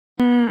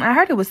I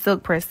heard it was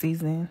silk press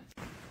season.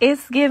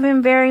 It's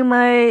giving very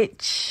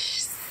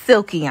much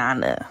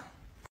Silkiana.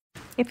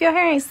 If your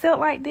hair ain't silk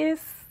like this,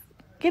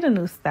 get a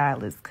new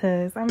stylist,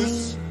 cause I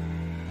mean.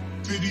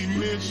 Diddy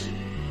Mitch,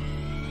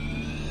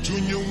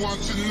 Junior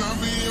watching, I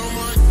be on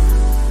my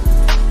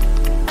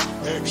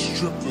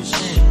ex-strippers,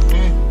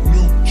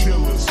 new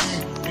killers,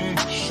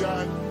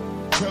 shot,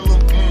 tell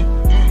them,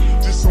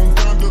 this on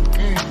Donda,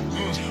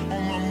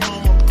 on my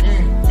mama,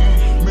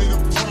 made a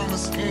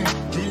promise,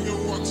 Junior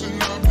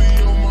watching, I be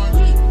on my,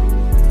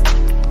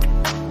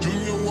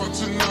 Junior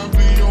watching, I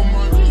be on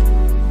my,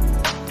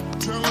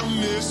 tell them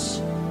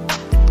this,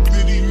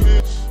 Diddy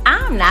Mitch.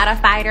 I'm not a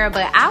fighter,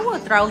 but I will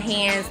throw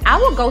hands. I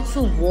will go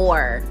to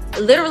war,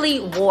 literally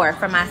war,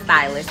 for my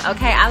stylist.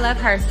 Okay, I love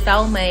her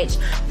so much.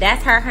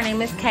 That's her. Her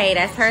name is Kay.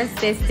 That's her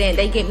assistant.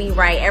 They get me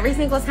right every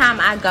single time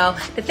I go.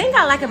 The thing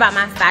I like about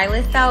my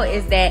stylist though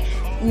is that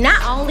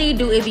not only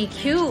do it be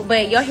cute,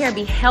 but your hair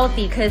be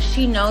healthy because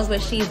she knows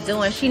what she's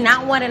doing. She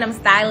not one of them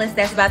stylists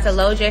that's about to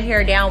load your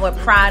hair down with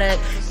product,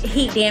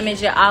 heat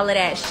damage, and all of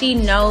that. She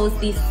knows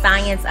the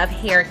science of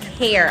hair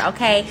care,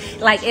 okay?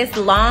 Like, it's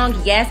long,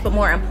 yes, but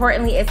more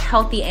importantly, it's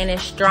healthy and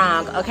it's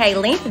strong, okay?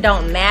 Length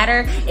don't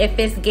matter if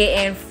it's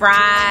getting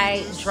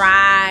fried,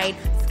 dried,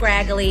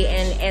 scraggly,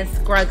 and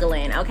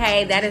scruggling,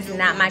 okay? That is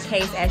not my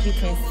case. As you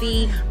can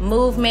see,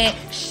 movement,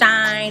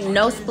 shine,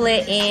 no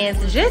split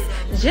ends,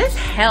 just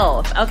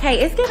health, okay?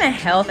 It's giving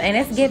health and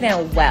it's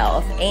giving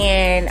wealth,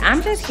 and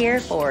I'm just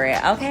here for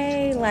it,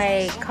 okay?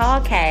 Like,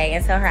 call Kay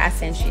and tell her I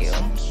sent you.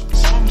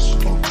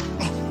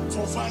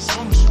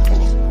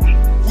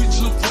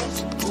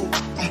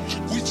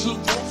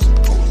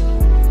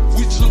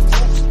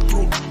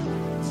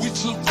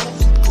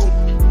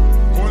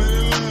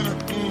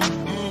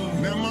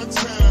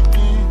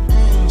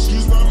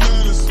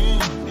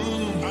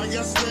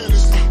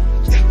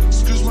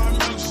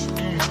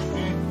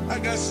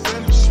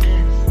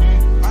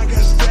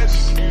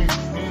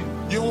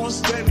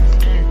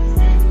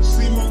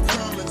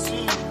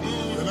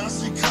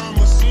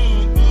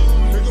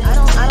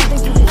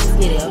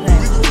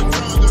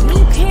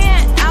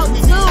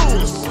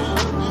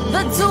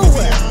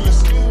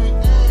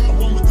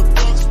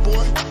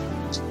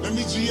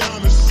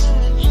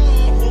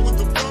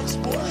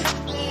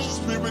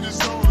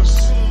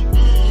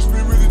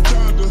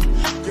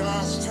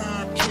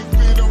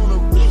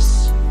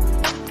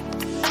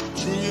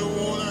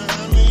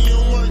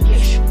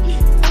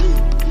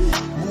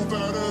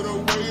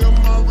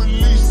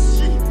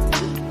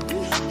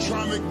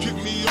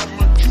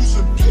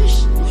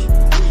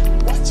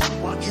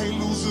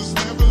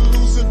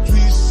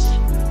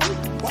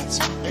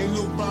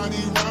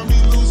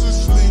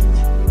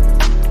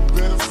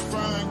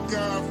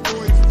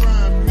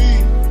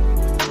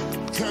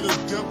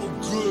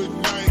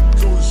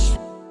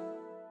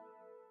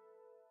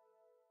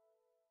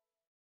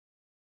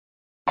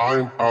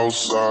 I'm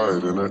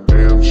outside in an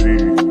AMG,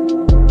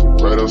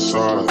 right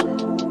outside,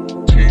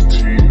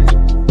 TT,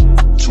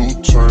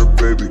 two-turn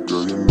baby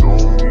girl, you know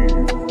me,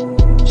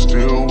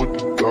 still with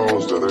the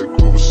dolls that I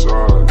grew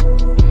beside,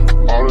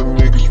 all the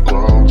niggas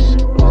round me,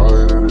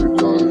 right and they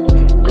die,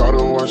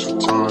 gotta watch the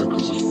time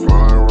cause it's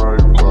flying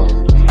right by,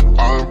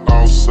 I'm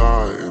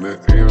outside in an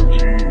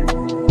AMG,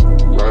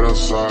 right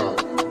outside,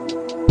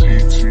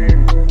 TT,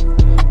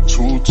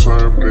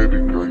 two-turn baby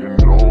girl, you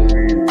know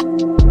me.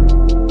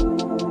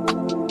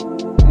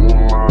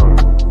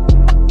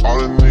 All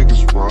the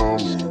niggas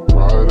round me,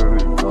 right and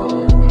they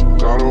die.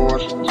 Gotta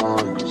watch the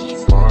time, cause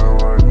it's flying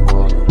right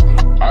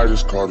by. I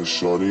just caught a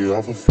shorty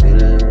off a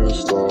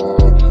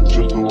Finsta.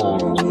 Just the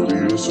on a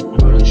hoodie, it's a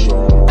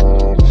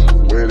screenshot.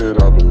 Way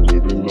that I've been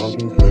living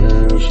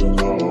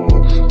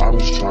unconventional. I'm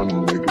just trying to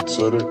make it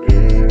to the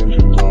end,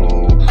 you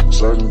know.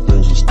 Certain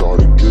things have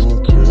started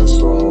getting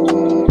pissed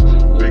off.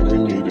 Think we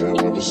need to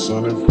have a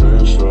sun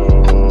adventure.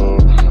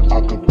 I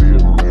could be a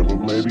man,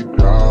 but maybe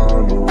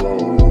down the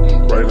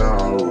road. Right now,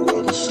 I would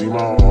rather see my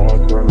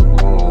heart turn to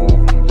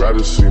chrome.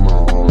 Rather see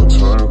my heart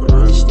turn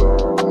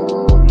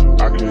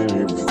crystal. I can't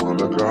even front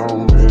like I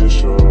don't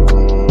miss you.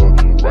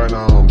 Right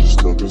now, I'm just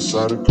stuck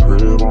inside the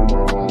crib on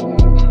my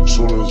own.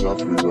 Soon as I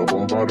free up,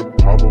 I'm about to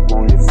pop up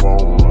on your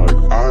phone. Like,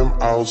 I'm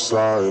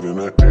outside in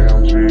an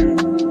AMG,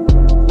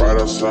 right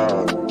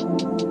outside,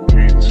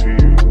 PT,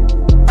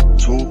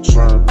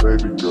 two-turn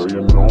baby girl,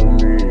 you know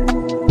me.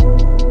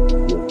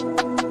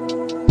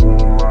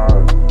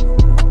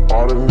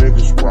 All the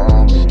niggas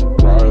round me,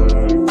 right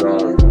and they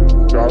die.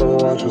 Gotta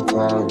watch the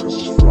time, cause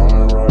it's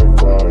flying right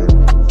by.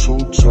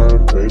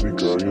 Two-turn baby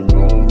girl, you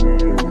know me.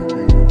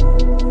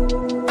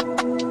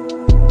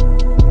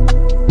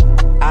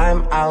 I'm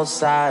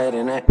outside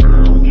in it.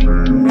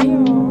 Hi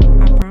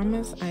y'all, I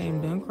promise I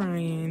am done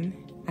crying.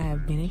 I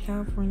have been in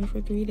California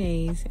for 3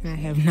 days and I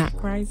have not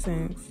cried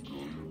since.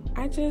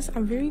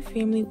 I'm very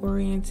family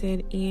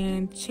oriented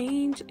and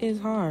change is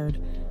hard.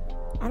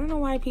 I don't know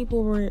why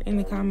people were in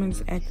the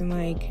comments acting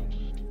like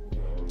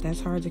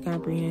that's hard to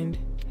comprehend.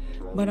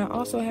 But I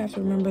also have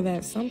to remember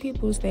that some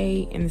people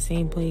stay in the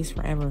same place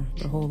forever,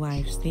 their whole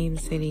life. Same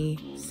city,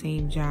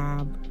 same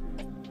job,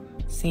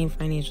 same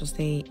financial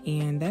state,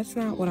 and that's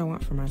not what I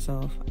want for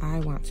myself. I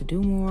want to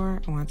do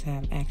more. I want to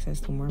have access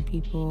to more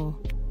people.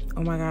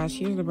 Oh my gosh,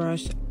 here's the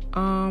brush.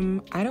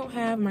 I don't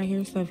have my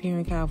hair stuff here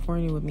in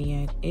California with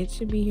me yet. It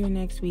should be here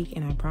next week,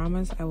 and I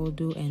promise I will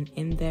do an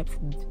in-depth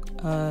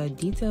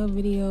detailed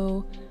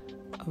video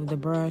of the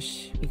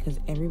brush because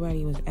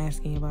everybody was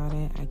asking about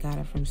it. I got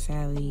it from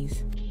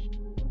Sally's.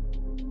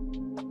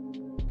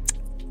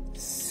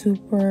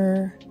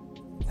 Super,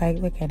 like,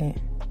 look at it.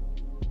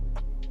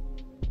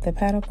 The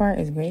paddle part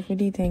is great for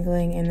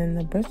detangling, and then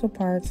the bristle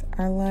parts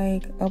are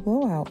like a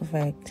blowout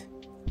effect.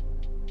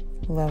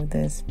 Love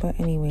this. But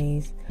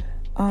anyways,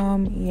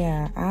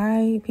 yeah,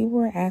 people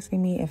were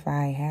asking me if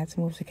I had to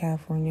move to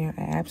California.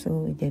 I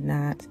absolutely did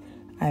not.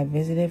 I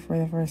visited for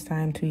the first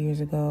time 2 years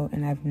ago,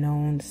 and I've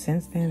known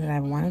since then that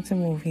I wanted to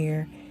move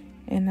here,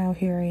 and now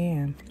here I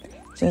am.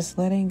 Just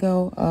letting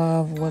go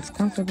of what's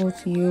comfortable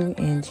to you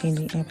and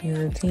changing up your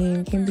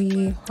routine can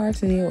be hard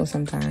to deal with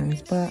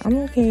sometimes, but I'm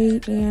okay,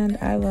 and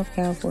I love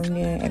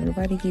California.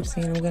 Everybody keeps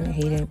saying I'm gonna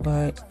hate it,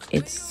 but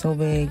it's so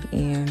big,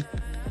 and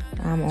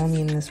I'm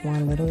only in this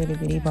one little itty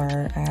bitty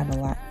part. I have a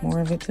lot more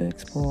of it to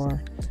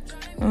explore.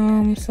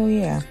 So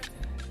yeah,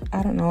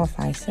 I don't know if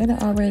I said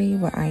it already,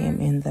 but I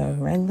am in the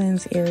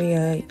Redlands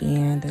area,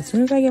 and as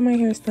soon as I get my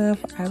hair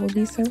stuff, I will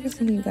be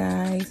servicing you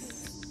guys.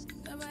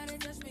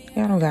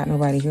 Y'all don't got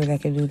nobody here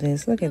that can do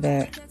this. Look at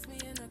that.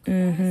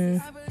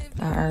 I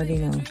already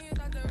know.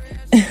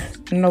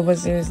 No, but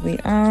seriously,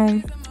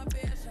 my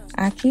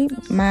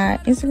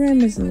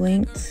Instagram is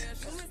linked.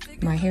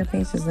 My hair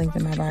page is linked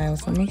in my bio,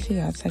 so make sure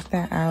y'all check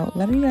that out.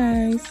 Love you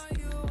guys.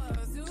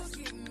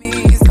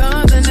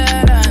 Something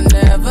that I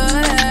never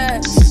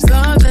had,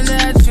 something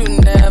that you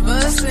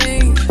never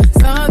seen,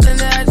 something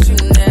that you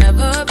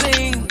never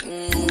been.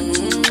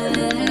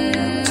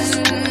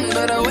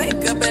 But I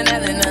wake up and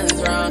nothing's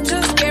wrong.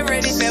 Just get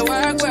ready for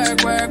work.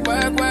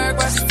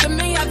 To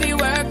me, I be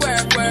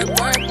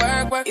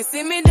work. You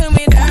see me do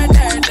me dirt.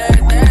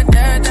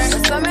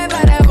 So me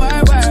by that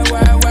work.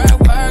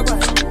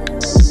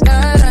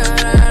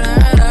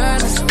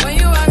 When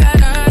you walk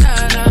out,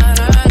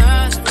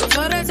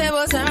 before the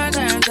table turn.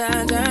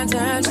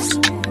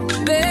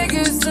 Beg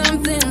you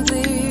something,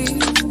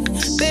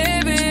 please.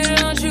 Baby,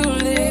 don't you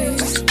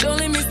leave. Don't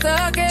leave me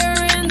stuck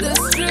here in the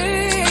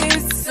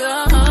streets. If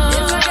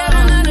I got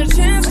another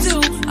chance to,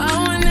 I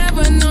will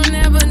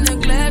never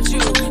neglect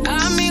you. I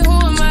mean, who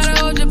am I to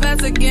hold your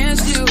past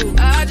against you?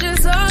 I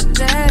just hope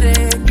that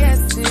it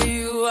gets to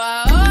you. I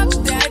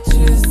hope that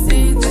you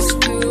see this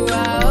through. I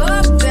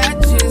hope that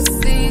you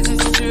see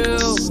this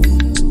true.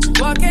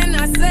 What can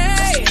I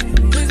say?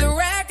 Please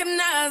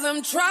recognize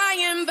I'm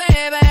trying,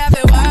 baby.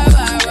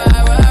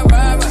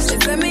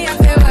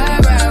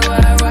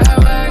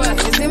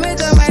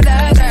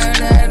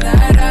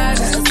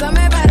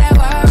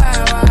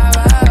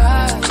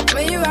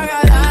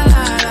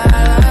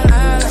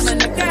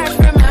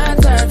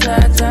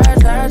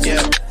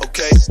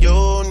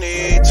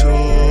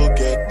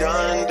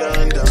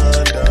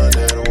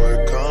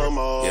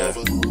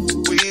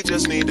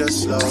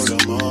 Slow the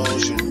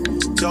motion.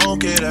 Don't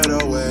get out of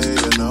the way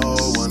of no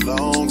one.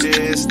 Long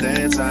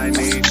distance, I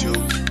need you.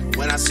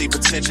 When I see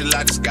potential,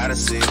 I just gotta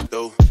see it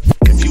through.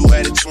 If you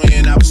had a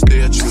twin, I would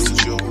still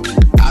choose you.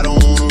 I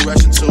don't wanna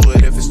rush into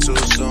it if it's too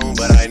soon,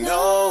 but I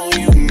know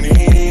you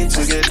need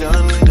to get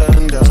done.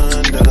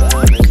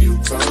 If you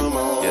come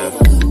on, yeah.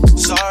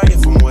 Sorry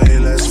if I'm way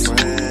less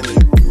friendly.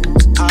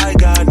 I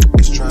got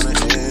niggas tryna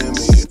end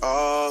me.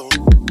 Oh,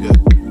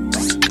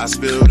 yeah. I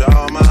spilled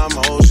all my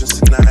emotions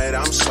tonight.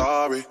 I'm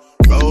sorry.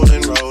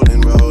 Rolling.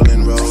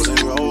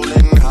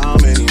 How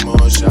many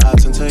more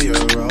shots until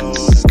you're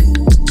rolling?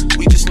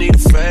 We just need a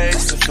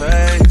face to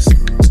face.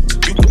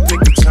 You can pick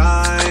the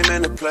time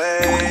and the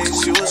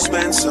place. You will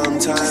spend some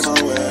time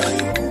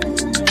away.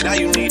 Now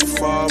you need to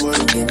forward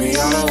and give me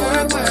all the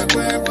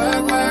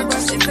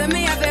work. You tell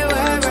me I feel